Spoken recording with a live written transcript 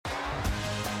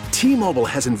T-Mobile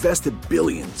has invested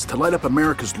billions to light up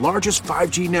America's largest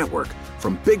 5G network,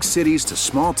 from big cities to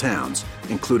small towns,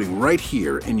 including right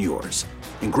here in yours.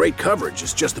 And great coverage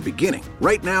is just the beginning.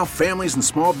 Right now, families and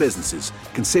small businesses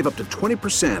can save up to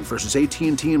 20% versus AT&T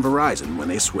and Verizon when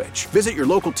they switch. Visit your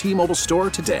local T-Mobile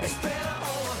store today.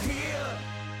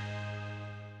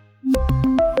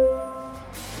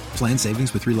 Plan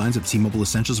savings with 3 lines of T-Mobile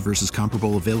Essentials versus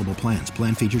comparable available plans.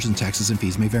 Plan features and taxes and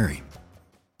fees may vary.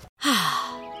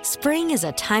 Spring is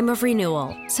a time of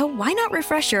renewal, so why not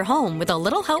refresh your home with a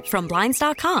little help from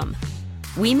Blinds.com?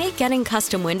 We make getting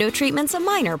custom window treatments a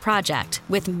minor project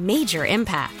with major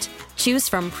impact. Choose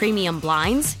from premium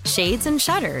blinds, shades, and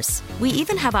shutters. We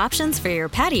even have options for your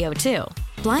patio, too.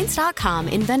 Blinds.com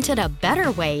invented a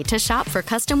better way to shop for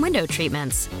custom window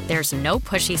treatments. There's no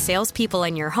pushy salespeople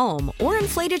in your home or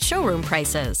inflated showroom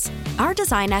prices. Our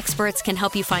design experts can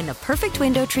help you find the perfect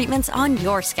window treatments on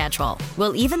your schedule.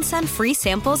 We'll even send free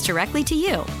samples directly to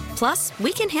you. Plus,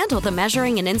 we can handle the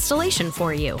measuring and installation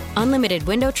for you. Unlimited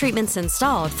window treatments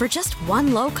installed for just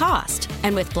one low cost.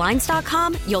 And with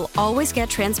Blinds.com, you'll always get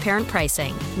transparent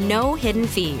pricing. No hidden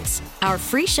fees. Our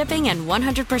free shipping and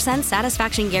 100%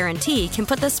 satisfaction guarantee can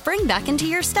put the spring back into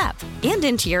your step and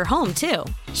into your home, too.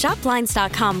 Shop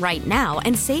Blinds.com right now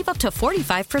and save up to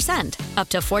 45%. Up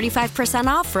to 45%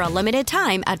 off for a limited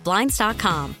time at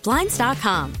Blinds.com.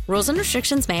 Blinds.com. Rules and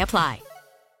restrictions may apply.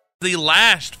 The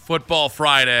last football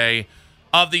Friday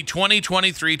of the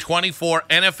 2023-24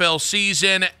 NFL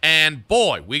season, and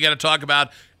boy, we got to talk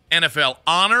about NFL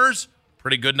honors.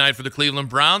 Pretty good night for the Cleveland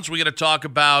Browns. We got to talk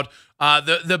about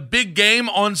the big game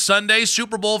on Sunday,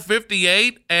 Super Bowl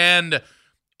 58, and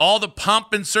all the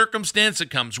pomp and circumstance that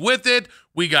comes with it.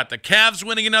 We got the Cavs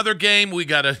winning another game. We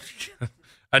got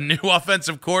a new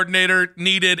offensive coordinator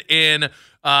needed in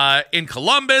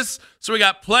Columbus. So we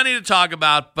got plenty to talk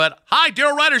about. But hi,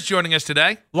 Daryl Ryder's joining us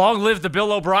today. Long live the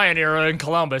Bill O'Brien era in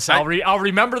Columbus. I'll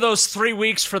remember those 3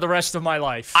 weeks for the rest of my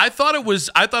life. I thought it was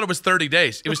 30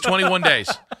 days. It was 21 days.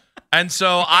 And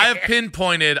so I have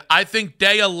pinpointed, I think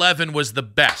day 11 was the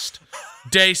best.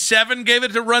 Day 7 gave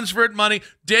it to Runs for It Money.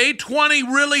 Day 20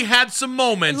 really had some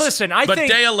moments. Listen, I think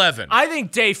day 11. I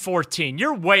think day 14,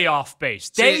 you're way off base.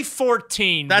 Day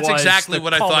 14 that's was exactly the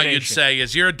what I thought you'd say,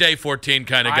 is you're a day 14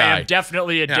 kind of guy. I am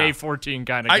definitely a day 14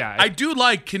 kind of guy. I do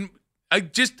like a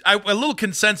little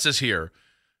consensus here.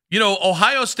 You know,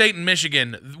 Ohio State and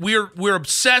Michigan, we're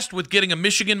obsessed with getting a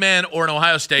Michigan man or an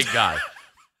Ohio State guy.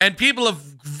 And people have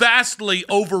vastly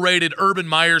overrated Urban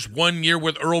Meyer's 1 year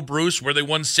with Earl Bruce where they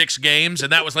won 6 games,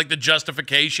 and that was like the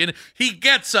justification. He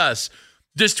gets us.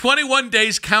 Does 21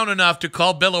 days count enough to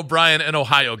call Bill O'Brien an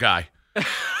Ohio guy?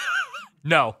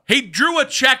 No. He drew a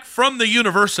check from the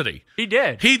university. He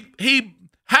did. He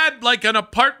had like an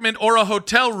apartment or a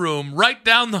hotel room right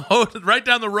down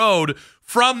the road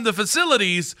from the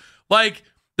facilities. Like,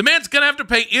 the man's going to have to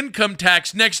pay income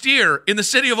tax next year in the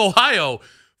city of Ohio.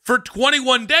 For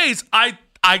 21 days, I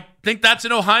think that's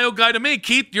an Ohio guy to me.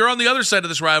 Keith, you're on the other side of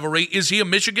this rivalry. Is he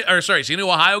is he an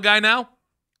Ohio guy now?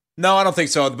 No, I don't think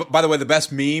so. By the way, the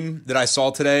best meme that I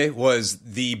saw today was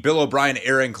the Bill O'Brien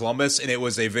era in Columbus, and it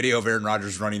was a video of Aaron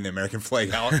Rodgers running the American flag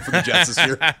out for the Jets this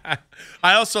year.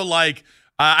 I also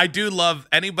I do love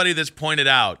anybody that's pointed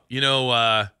out,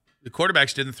 the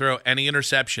quarterbacks didn't throw any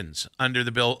interceptions under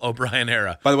the Bill O'Brien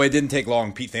era. By the way, it didn't take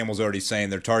long. Pete Thamel's already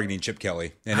saying they're targeting Chip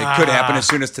Kelly, and it could happen as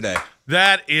soon as today.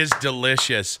 That is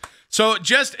delicious. So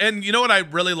and you know what I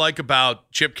really like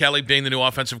about Chip Kelly being the new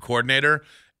offensive coordinator?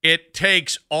 It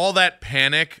takes all that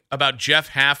panic about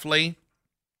Jeff Hafley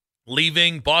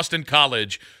leaving Boston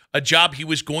College, a job he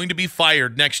was going to be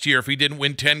fired next year if he didn't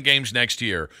win 10 games next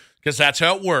year, because that's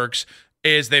how it works.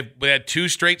 They had 2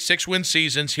 straight 6-win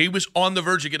seasons. He was on the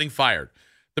verge of getting fired.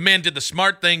 The man did the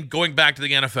smart thing going back to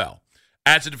the NFL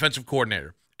as a defensive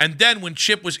coordinator. And then when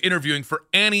Chip was interviewing for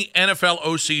any NFL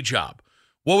OC job,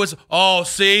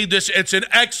 it's an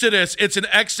exodus. It's an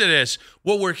exodus.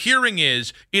 What we're hearing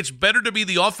is it's better to be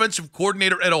the offensive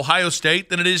coordinator at Ohio State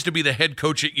than it is to be the head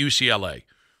coach at UCLA.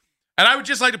 And I would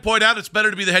just like to point out it's better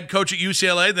to be the head coach at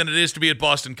UCLA than it is to be at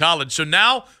Boston College. So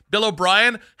now Bill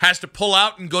O'Brien has to pull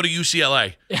out and go to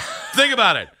UCLA. Think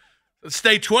about it.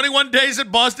 Stay 21 days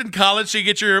at Boston College so you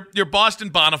get your Boston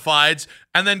bona fides,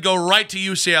 and then go right to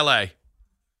UCLA.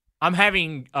 I'm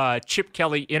having Chip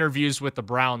Kelly interviews with the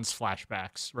Browns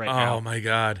flashbacks right now. Oh, my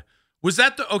God. Was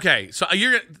that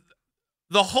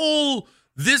so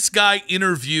this guy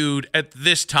interviewed at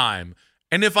this time.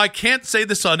 And if I can't say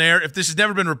this on air, if this has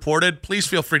never been reported, please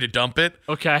feel free to dump it.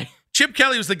 Okay. Chip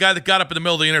Kelly was the guy that got up in the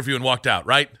middle of the interview and walked out,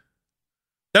 right?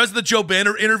 That was the Joe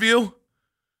Banner interview?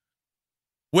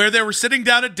 where they were sitting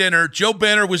down at dinner. Joe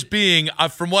Banner was being,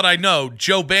 from what I know,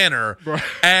 Joe Banner. Right.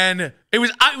 And it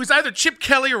was either Chip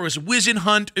Kelly or it was Wizen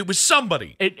Hunt. It was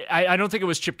somebody. I don't think it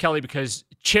was Chip Kelly because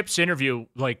Chip's interview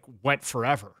went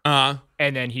forever. And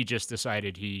then he just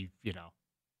decided the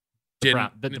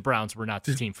Browns were not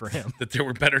the team for him. That there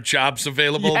were better jobs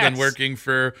available than working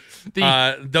for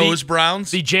those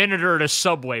Browns. The janitor at a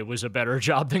Subway was a better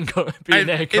job than being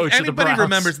the head coach of the Browns. If anybody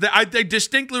remembers, I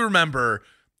distinctly remember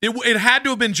it had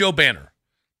to have been Joe Banner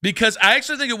because I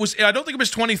don't think it was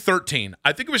 2013.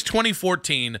 I think it was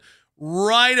 2014,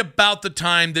 right about the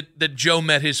time that Joe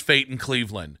met his fate in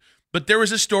Cleveland. But there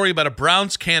was a story about a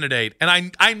Browns candidate, and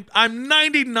I'm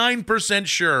 99%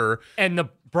 sure. And the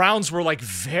Browns were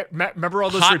remember all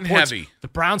those hot reports? And heavy. The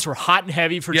Browns were hot and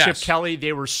heavy for Chip Kelly.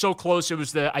 They were so close.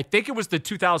 I think it was the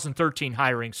 2013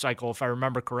 hiring cycle, if I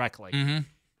remember correctly. Mm-hmm.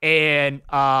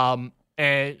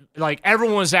 And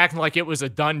everyone was acting like it was a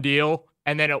done deal,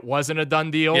 and then it wasn't a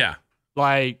done deal. Yeah.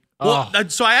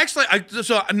 So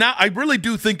now I really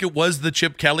do think it was the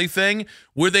Chip Kelly thing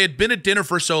where they had been at dinner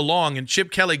for so long, and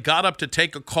Chip Kelly got up to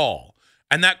take a call.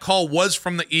 And that call was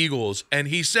from the Eagles, and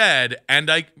he said,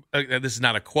 this is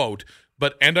not a quote,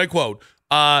 but I quote,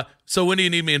 so when do you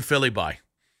need me in Philly by?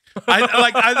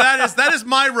 That is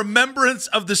my remembrance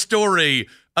of the story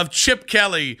of Chip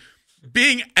Kelly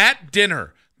being at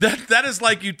dinner. That is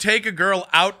like you take a girl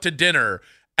out to dinner,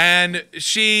 and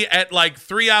she, at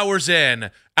 3 hours in,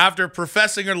 after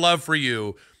professing her love for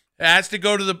you, has to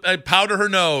go to the powder her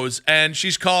nose, and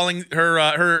she's calling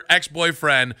her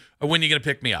ex-boyfriend, when are you going to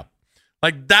pick me up?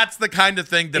 That's the kind of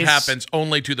thing that happens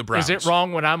only to the Browns. Is it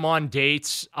wrong when I'm on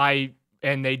dates, I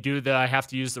have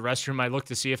to use the restroom, I look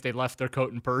to see if they left their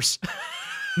coat and purse?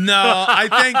 No,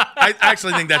 I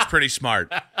actually think that's pretty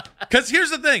smart. Because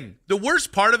here's the thing. The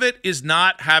worst part of it is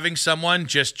not having someone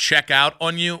just check out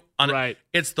on you. Right.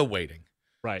 It's the waiting.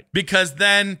 Right. Because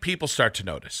then people start to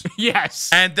notice. Yes.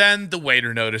 And then the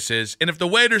waiter notices. And if the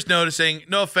waiter's noticing,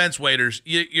 no offense, waiters,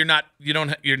 you're not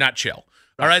chill.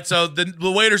 All right, so the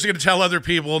waiters are going to tell other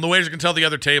people, and the waiters are going to tell the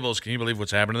other tables, can you believe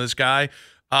what's happened to this guy?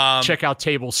 Check out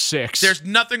table 6. There's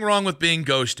nothing wrong with being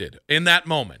ghosted in that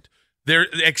moment,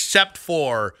 except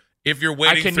for if you're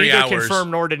waiting 3 hours. I can neither confirm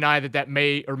nor deny that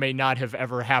may or may not have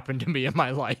ever happened to me in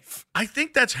my life. I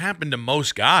think that's happened to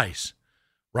most guys,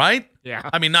 right? Yeah.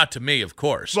 I mean, not to me, of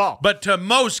course. Well, but to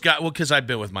most guys, because I've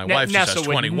been with my wife since I was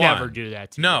 21. Would never do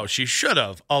that to No, you. she should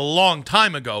have a long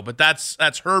time ago, but that's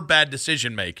her bad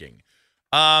decision-making.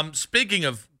 Speaking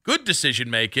of good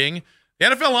decision-making, the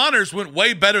NFL honors went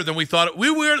way better than we thought. We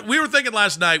were thinking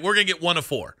last night we're going to get 1 of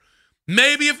 4.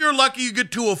 Maybe if you're lucky, you get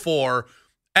 2 of 4.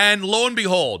 And lo and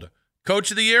behold,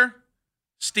 Coach of the Year,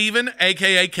 Steven,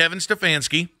 a.k.a. Kevin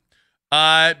Stefanski.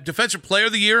 Defensive Player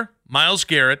of the Year, Myles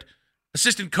Garrett.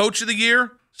 Assistant Coach of the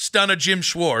Year, Stunna Jim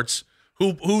Schwartz.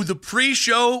 Who the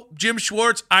pre-show Jim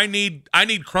Schwartz, I need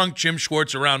crunk Jim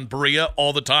Schwartz around Berea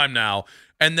all the time now.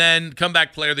 And then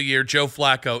comeback player of the year, Joe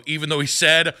Flacco, even though he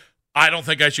said, I don't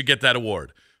think I should get that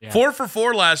award. Yeah. 4 for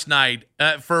 4 last night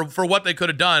for what they could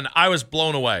have done. I was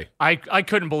blown away. I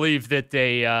couldn't believe that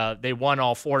they won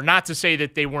all 4. Not to say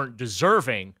that they weren't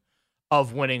deserving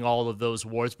of winning all of those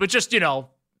awards, but just,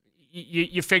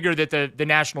 you figure that the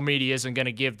national media isn't going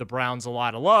to give the Browns a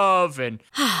lot of love. And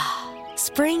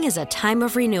Spring is a time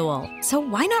of renewal, so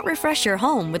why not refresh your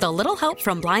home with a little help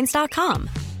from Blinds.com?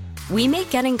 We make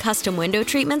getting custom window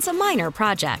treatments a minor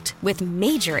project with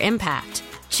major impact.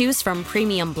 Choose from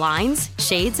premium blinds,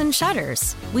 shades, and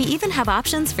shutters. We even have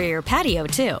options for your patio,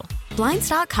 too.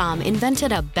 Blinds.com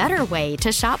invented a better way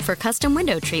to shop for custom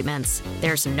window treatments.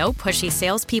 There's no pushy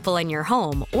salespeople in your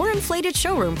home or inflated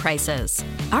showroom prices.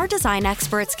 Our design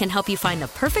experts can help you find the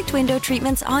perfect window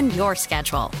treatments on your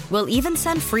schedule. We'll even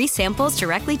send free samples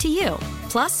directly to you.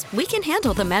 Plus, we can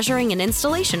handle the measuring and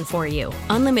installation for you.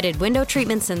 Unlimited window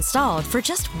treatments installed for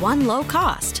just one low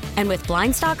cost. And with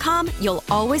Blinds.com, you'll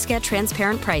always get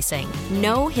transparent pricing.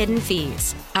 No hidden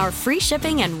fees. Our free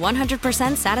shipping and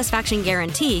 100% satisfaction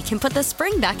guarantee can put the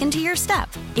spring back into your step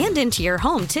and into your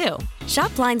home, too.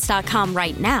 Shop Blinds.com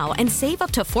right now and save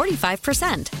up to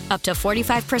 45%. Up to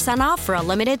 45% off for a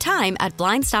limited time at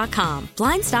Blinds.com.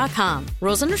 Blinds.com.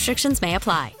 Rules and restrictions may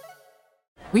apply.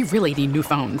 We really need new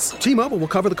phones. T-Mobile will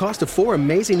cover the cost of 4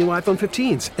 amazing new iPhone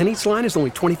 15s, and each line is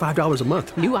only $25 a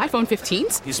month. New iPhone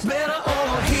 15s? It's better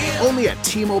over here. Only at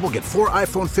T-Mobile, get 4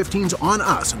 iPhone 15s on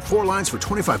us and 4 lines for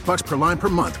 $25 per line per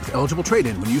month with eligible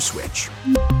trade-in when you switch.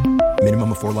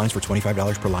 Minimum of 4 lines for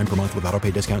 $25 per line per month with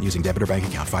autopay discount using debit or bank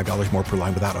account. $5 more per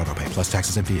line without autopay, plus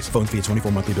taxes and fees. Phone fee at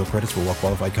 24 monthly bill credits for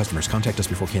well-qualified customers. Contact us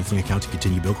before canceling account to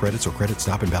continue bill credits or credit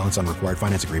stop and balance on required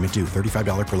finance agreement due.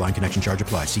 $35 per line connection charge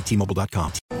applies. See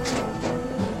T-Mobile.com.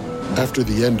 After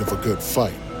the end of a good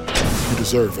fight, you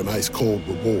deserve an ice-cold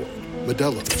reward.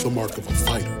 Modelo is the mark of a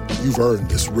fighter. You've earned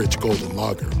this rich golden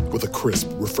lager with a crisp,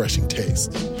 refreshing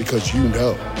taste. Because you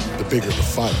know, the bigger the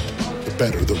fight, the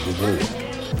better the reward.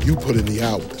 You put in the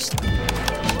hours,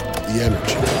 the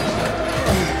energy,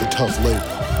 the tough labor.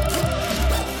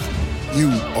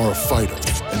 You are a fighter,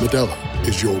 and Modelo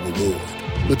is your reward.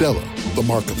 Modelo, the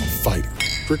mark of a fighter.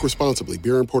 Drink responsibly.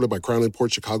 Beer imported by Crown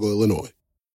Imports, Chicago, Illinois.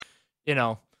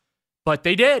 But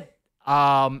they did.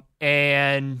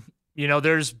 And,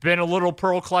 there's been a little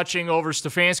pearl clutching over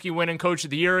Stefanski winning Coach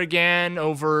of the Year again,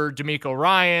 over DeMeco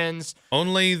Ryans.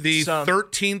 Only the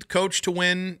 13th coach to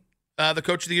win the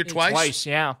Coach of the Year twice? Twice,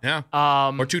 yeah. Yeah.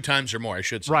 Or 2 times or more, I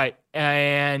should say. Right.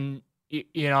 And,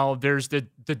 there's the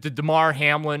DeMar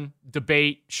Hamlin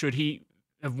debate. Should he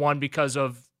have won because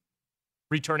of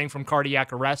returning from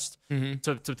cardiac arrest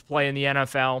to play in the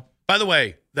NFL? By the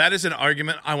way, that is an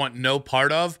argument I want no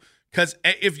part of, because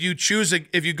if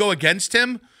you go against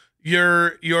him,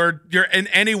 you're in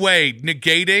any way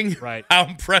negating how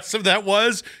impressive that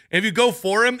was. If you go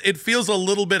for him, it feels a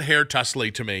little bit hair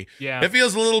tussly to me. Yeah. It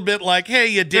feels a little bit like, hey,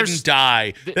 you didn't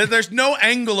die. There's no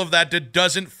angle of that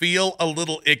doesn't feel a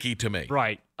little icky to me.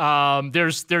 Right.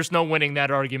 There's no winning that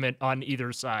argument on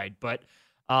either side. But,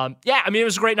 it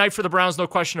was a great night for the Browns, no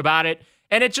question about it.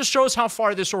 And it just shows how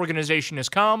far this organization has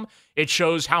come. It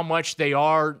shows how much they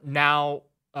are now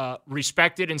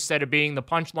respected instead of being the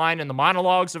punchline and the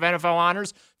monologues of NFL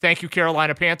honors. Thank you,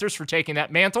 Carolina Panthers, for taking that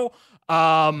mantle. They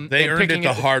earned it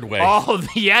the hard way. Oh,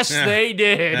 yes, they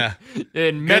did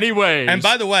in many ways. And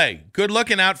by the way, good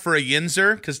looking out for a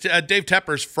Yinzer, because Dave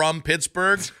Tepper's from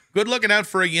Pittsburgh. Good looking out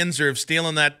for a Yinzer of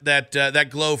stealing that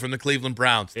glow from the Cleveland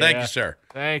Browns. Thank you, sir.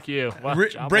 Thank you.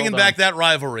 Bringing back that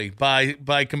rivalry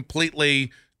by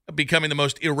completely becoming the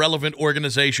most irrelevant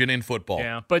organization in football.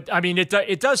 Yeah, but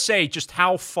it does say just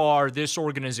how far this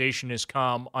organization has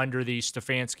come under the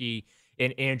Stefanski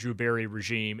and Andrew Berry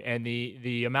regime, and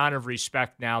the amount of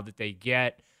respect now that they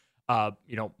get.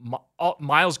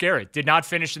 Myles Garrett did not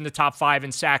finish in the top 5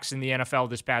 in sacks in the NFL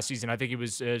this past season. I think he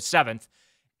was 7th,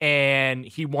 and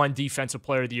he won Defensive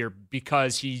Player of the Year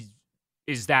because he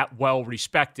is that well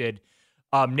respected.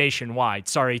 Nationwide.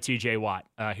 Sorry, TJ Watt.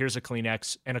 Here's a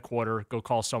Kleenex and a quarter. Go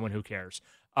call someone who cares.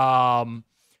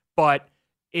 But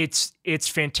it's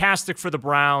fantastic for the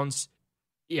Browns.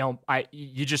 You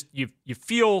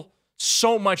feel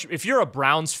so much. If you're a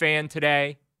Browns fan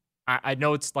today, I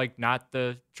know it's like not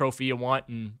the trophy you want,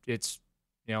 and it's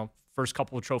first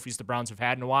couple of trophies the Browns have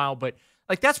had in a while, but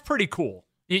like that's pretty cool.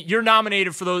 You're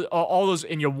nominated for all those,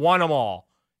 and you won them all.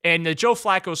 And the Joe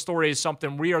Flacco story is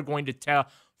something we are going to tell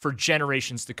for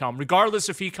generations to come, regardless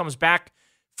if he comes back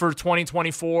for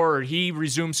 2024 or he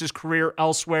resumes his career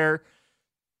elsewhere.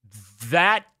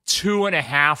 That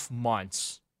 2.5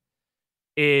 months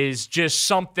is just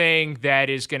something that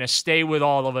is going to stay with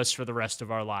all of us for the rest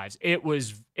of our lives. It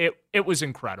was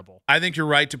incredible. I think you're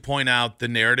right to point out the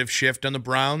narrative shift on the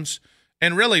Browns.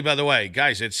 And really, by the way,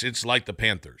 guys, it's like the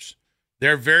Panthers.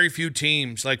 There are very few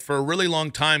teams. Like for a really long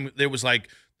time, there was like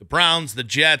the Browns, the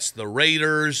Jets, the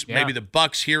Raiders, maybe the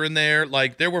Bucks here and there.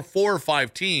 Like there were 4 or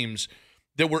 5 teams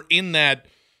that were in that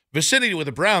vicinity with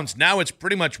the Browns. Now it's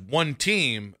pretty much one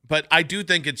team, but I do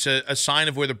think it's a sign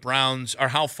of where the Browns are,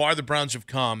 how far the Browns have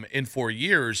come in 4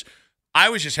 years. I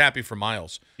was just happy for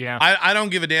Myles. Yeah, I don't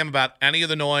give a damn about any of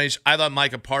the noise. I thought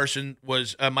Micah Parsons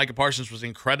was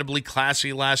incredibly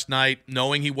classy last night,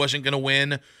 knowing he wasn't going to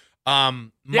win.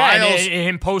 Myles, and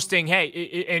him posting,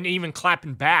 hey, and even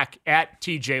clapping back at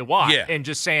TJ Watt and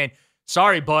just saying,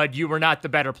 sorry, bud, you were not the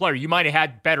better player. You might have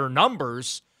had better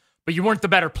numbers, but you weren't the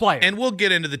better player. And we'll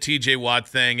get into the TJ Watt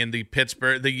thing and the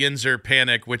Yinzer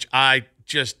panic, which I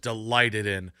just delighted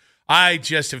in. I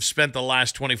just have spent the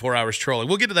last 24 hours trolling.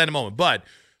 We'll get to that in a moment. But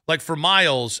like for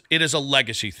Myles, it is a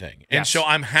legacy thing. And so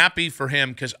I'm happy for him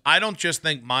because I don't just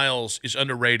think Myles is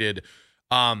underrated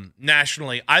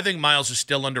nationally. I think Myles is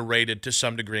still underrated to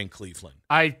some degree in Cleveland.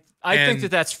 I think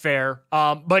that's fair.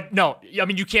 But no, I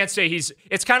mean, you can't say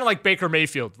it's kind of like Baker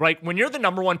Mayfield, right? When you're the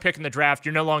number 1 pick in the draft,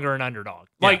 you're no longer an underdog.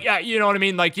 Like, you know what I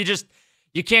mean? Like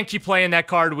you can't keep playing that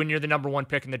card when you're the number 1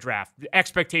 pick in the draft. The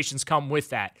expectations come with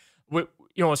that.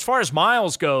 As far as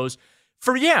Myles goes,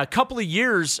 for a couple of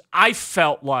years, I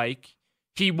felt like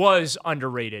he was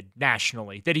underrated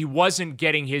nationally, that he wasn't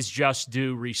getting his just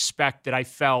due respect that I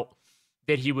felt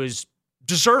that he was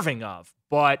deserving of,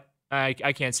 but I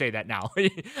can't say that now.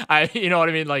 You know what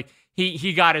I mean? Like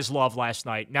he got his love last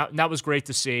night. Now that was great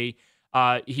to see.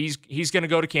 He's going to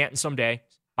go to Canton someday.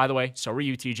 By the way, so are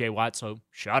you, TJ Watt. So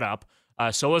shut up.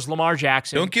 So is Lamar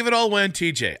Jackson. Don't give it all away on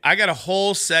TJ. I got a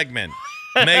whole segment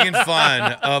making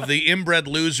fun of the inbred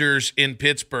losers in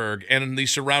Pittsburgh and the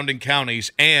surrounding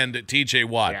counties and TJ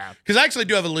Watt. Because I actually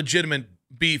do have a legitimate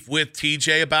beef with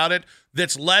TJ about it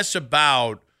that's less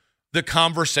about the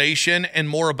conversation and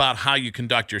more about how you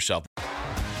conduct yourself.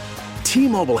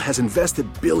 T-Mobile has invested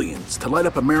billions to light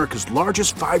up America's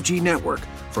largest 5G network,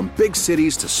 from big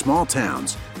cities to small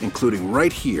towns, including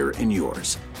right here in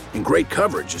yours. And great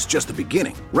coverage is just the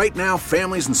beginning. Right now,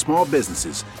 families and small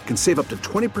businesses can save up to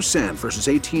 20% versus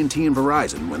AT&T and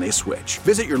Verizon when they switch.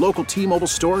 Visit your local T-Mobile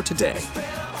store today.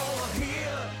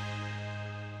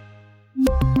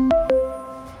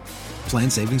 Plan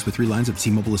savings with 3 lines of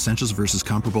T-Mobile Essentials versus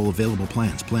comparable available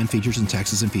plans. Plan features and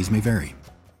taxes and fees may vary.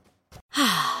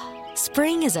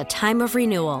 Spring is a time of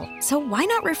renewal, so why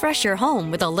not refresh your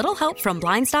home with a little help from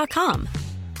Blinds.com?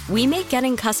 We make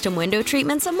getting custom window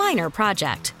treatments a minor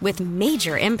project with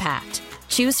major impact.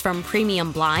 Choose from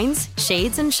premium blinds,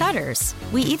 shades, and shutters.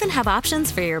 We even have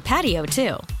options for your patio,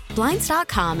 too.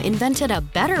 Blinds.com invented a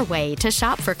better way to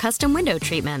shop for custom window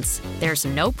treatments. There's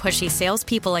no pushy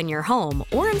salespeople in your home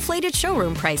or inflated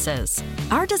showroom prices.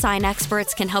 Our design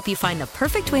experts can help you find the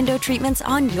perfect window treatments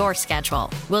on your schedule.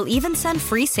 We'll even send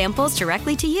free samples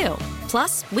directly to you.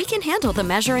 Plus, we can handle the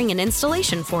measuring and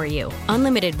installation for you.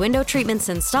 Unlimited window treatments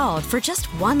installed for just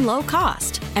one low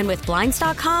cost. And with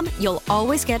Blinds.com, you'll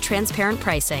always get transparent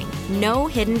pricing. No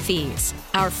hidden fees.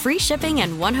 Our free shipping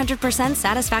and 100%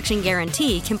 satisfaction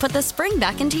guarantee can put the spring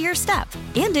back into your step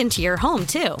and into your home,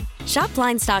 too. Shop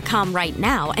Blinds.com right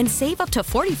now and save up to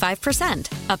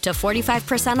 45%. Up to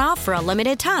 45% off for a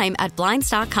limited time at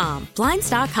Blinds.com.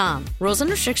 Blinds.com. Rules and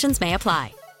restrictions may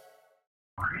apply.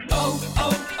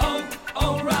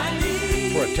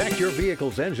 Protect your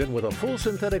vehicle's engine with a full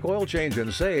synthetic oil change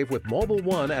and save with Mobile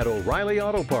One at O'Reilly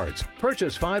Auto Parts.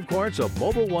 Purchase 5 quarts of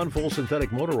Mobile One full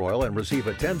synthetic motor oil and receive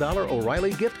a $10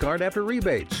 O'Reilly gift card after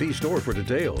rebate. See store for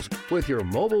details. With your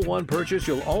Mobile One purchase,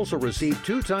 you'll also receive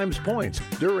 2 times points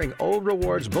during O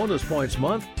Rewards Bonus Points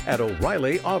Month at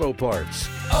O'Reilly Auto Parts.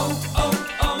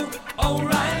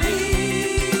 O'Reilly